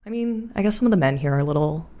I mean, I guess some of the men here are a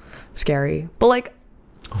little scary, but like,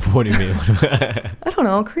 What do you mean? I don't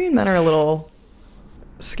know. Korean men are a little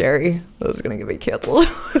scary. This is gonna get me canceled.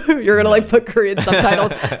 You're gonna like put Korean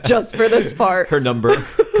subtitles just for this part. Her number,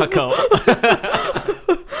 Kakao.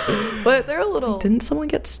 But they're a little. Didn't someone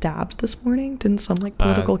get stabbed this morning? Didn't some like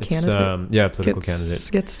political candidate? Political candidate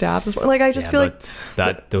Get stabbed this morning. Like I just feel like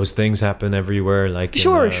that those things happen everywhere. Like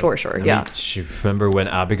sure. I Yeah. mean, you remember when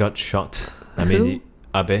Abe got shot? I mean,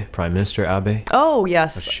 Abe, Prime Minister Abe. Oh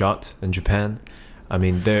yes. Was shot in Japan. I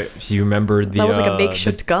mean, you remember that was like a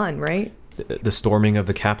makeshift gun, right? The storming of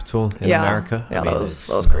the Capitol in America. Yeah, I mean, that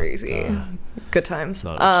was crazy. Good times.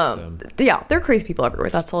 Yeah, there are crazy people everywhere.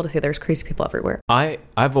 That's all to say. There's crazy people everywhere.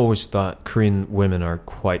 I've always thought Korean women are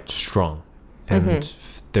quite strong, and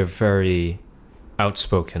they're very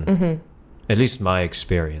outspoken. At least my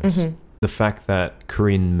experience. The fact that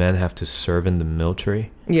Korean men have to serve in the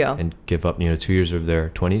military, and give up 2 years of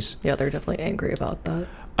their 20s. Yeah, they're definitely angry about that.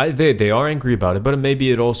 They are angry about it, but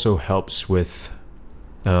maybe it also helps with.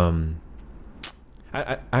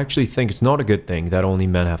 I actually think it's not a good thing that only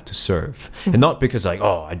men have to serve, and not because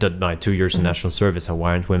I did my 2 years in national service, and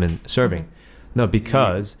why aren't women serving? No,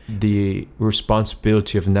 because the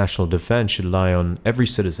responsibility of national defense should lie on every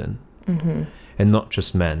citizen, and not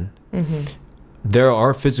just men. There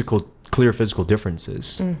are clear physical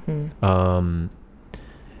differences.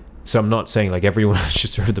 So I'm not saying like everyone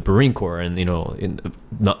should serve the Marine Corps, and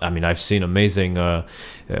I've seen amazing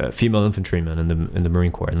female infantrymen in the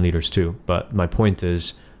Marine Corps and leaders too. But my point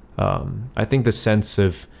is, I think the sense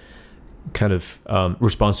of kind of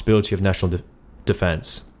responsibility of national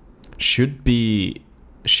defense should be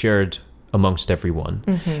shared amongst everyone,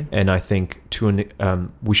 and I think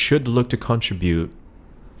we should look to contribute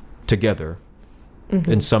together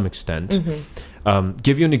in some extent.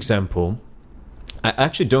 Give you an example. I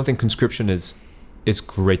actually don't think conscription is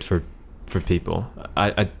great for people.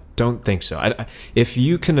 I don't think so. If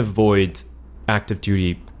you can avoid active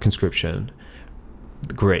duty conscription,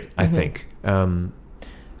 great. I think.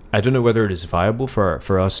 I don't know whether it is viable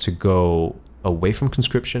for us to go away from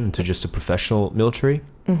conscription to just a professional military,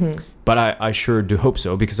 but I sure do hope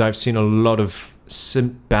so, because I've seen a lot of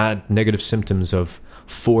bad negative symptoms of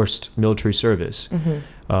forced military service.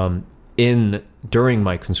 During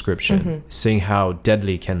my conscription, seeing how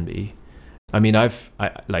deadly it can be. I mean, a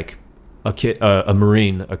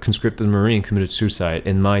conscripted Marine committed suicide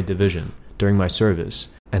in my division during my service,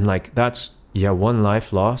 and like that's one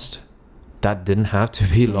life lost that didn't have to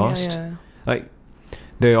be lost. Like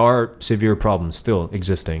there are severe problems still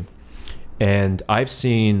existing, and I've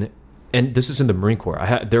seen, and this is in the Marine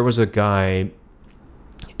Corps. There was a guy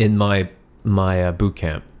in my boot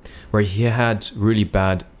camp where he had really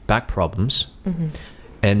bad back problems,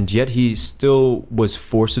 and yet he still was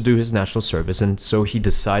forced to do his national service, and so he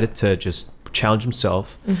decided to just challenge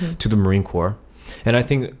himself to the Marine Corps. And I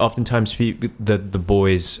think oftentimes the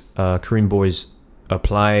boys, Korean boys,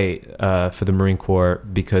 apply for the Marine Corps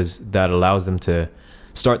because that allows them to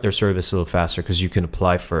start their service a little faster, because you can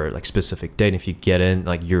apply for like specific date. If you get in,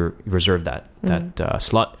 like you're reserved that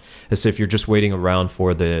slot. As if you're just waiting around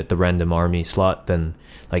for the random army slot, then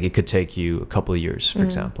like it could take you a couple of years, for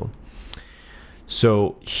example.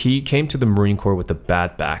 So he came to the Marine Corps with a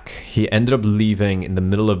bad back. He ended up leaving in the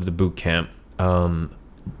middle of the boot camp,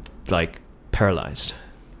 like paralyzed,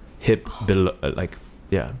 hip below,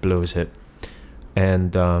 below his hip,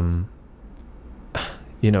 and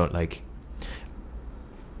like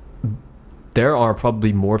there are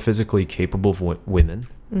probably more physically capable women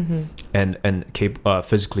and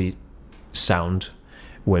physically sound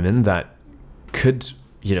women that could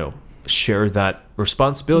share that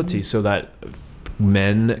responsibility, so that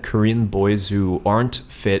Korean boys who aren't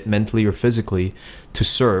fit mentally or physically to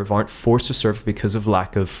serve aren't forced to serve because of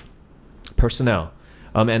lack of personnel.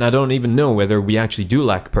 And I don't even know whether we actually do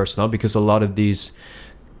lack personnel, because a lot of these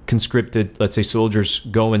conscripted, let's say, soldiers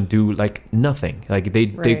go and do like nothing. Like they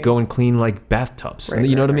go and clean like bathtubs. And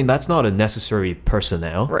you know what I mean? That's not a necessary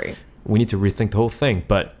personnel. Right. We need to rethink the whole thing.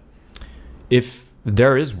 But if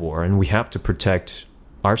there is war and we have to protect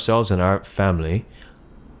ourselves and our family,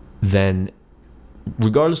 then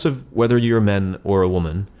regardless of whether you're a man or a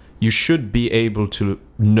woman, you should be able to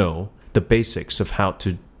know the basics of how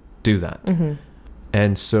to do that.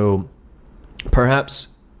 And so perhaps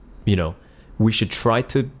we should try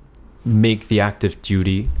to make the active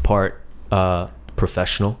duty part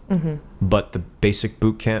professional, but the basic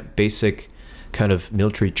boot camp, basic kind of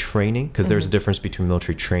military training, because there's a difference between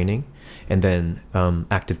military training and then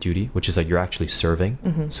active duty, which is like you're actually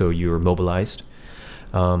serving, so you're mobilized.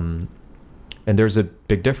 And there's a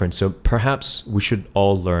big difference. So perhaps we should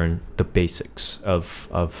all learn the basics of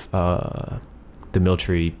the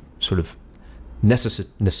military sort of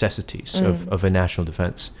necessities of a national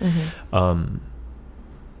defense.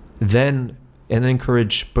 Then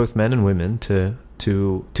encourage both men and women to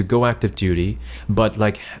go active duty, but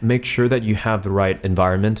like make sure that you have the right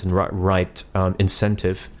environment and right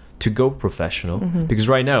incentive to go professional. Because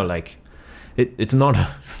right now, like it's not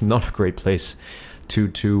a great place to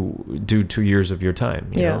do 2 years of your time.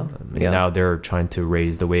 You know? I mean, now they're trying to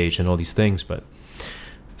raise the wage and all these things, but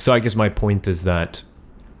so I guess my point is that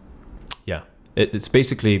it's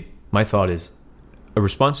basically, my thought is a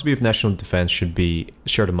responsibility of national defense should be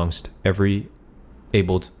shared amongst every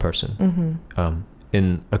abled person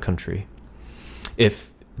in a country,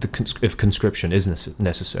 if conscription is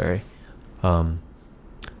necessary, and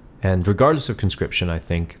regardless of conscription, I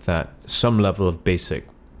think that some level of basic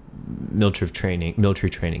military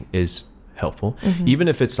training is helpful, even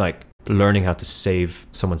if it's like learning how to save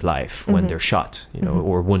someone's life when they're shot,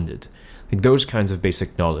 or wounded, like those kinds of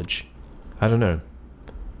basic knowledge. I don't know.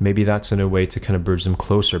 Maybe that's in a way to kind of bridge them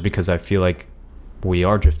closer, because I feel like we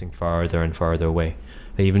are drifting farther and farther away.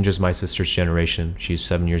 Even just my sister's generation, she's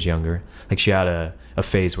 7 years younger. Like she had a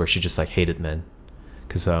phase where she just like hated men,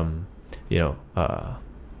 because and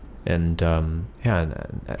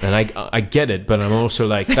I get it, but I'm also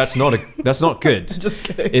like that's not good. Just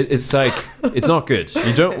kidding. It's like it's not good.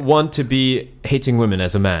 You don't want to be hating women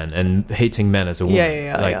as a man and hating men as a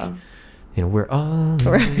woman. We're all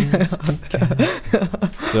so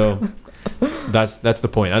that's the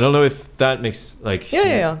point. I don't know if that makes like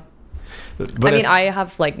But I mean, I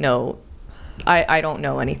have like I don't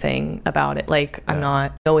know anything about it. Like I'm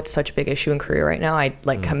not. I know it's such a big issue in Korea right now.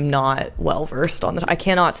 I'm not well versed on I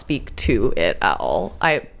cannot speak to it at all.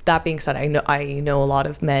 That being said, I know a lot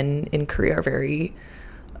of men in Korea are very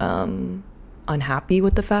unhappy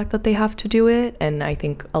with the fact that they have to do it, and I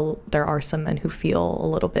think there are some men who feel a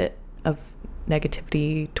little bit of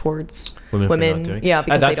negativity towards women. Because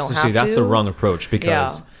they don't have to. That's the wrong approach,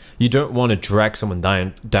 because you don't want to drag someone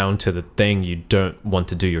down to the thing you don't want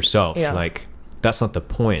to do yourself. Like that's not the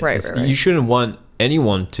point. Right. You shouldn't want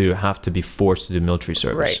anyone to have to be forced to do military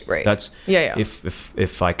service. Right. That's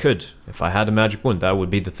if I had a magic wand, that would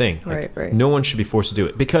be the thing. Like, no one should be forced to do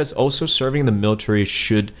it, because also serving in the military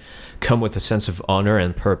should come with a sense of honor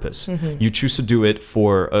and purpose. You choose to do it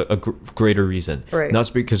for a greater reason,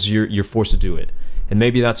 not because you're forced to do it. And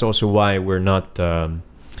maybe that's also why we're not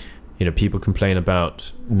people complain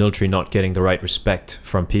about military not getting the right respect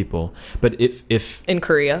from people. But if in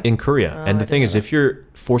Korea, and the thing is, if you're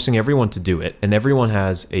forcing everyone to do it and everyone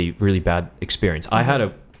has a really bad experience, I had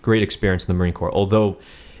a great experience in the Marine Corps, although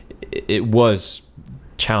it was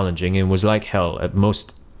challenging and was like hell at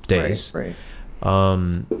most days.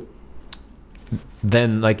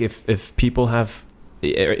 Then like if people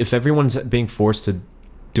if everyone's being forced to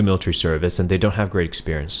do military service and they don't have great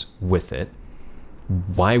experience with it,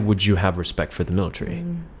 why would you have respect for the military?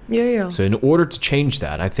 So in order to change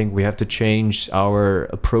that, I think we have to change our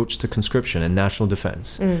approach to conscription and national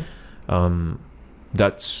defense.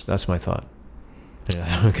 That's my thought.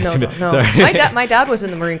 No. My dad was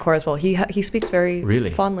in the Marine Corps as well. He speaks very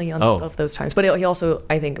fondly of those times, but he also,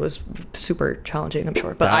 I think it was super challenging, I'm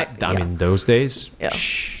sure. But I mean, those days, I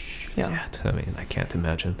mean, I can't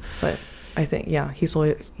imagine. But I think I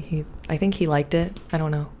think he liked it. I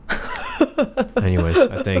don't know. Anyways,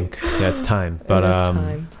 I think that's time. But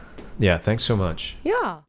thanks so much. Yeah.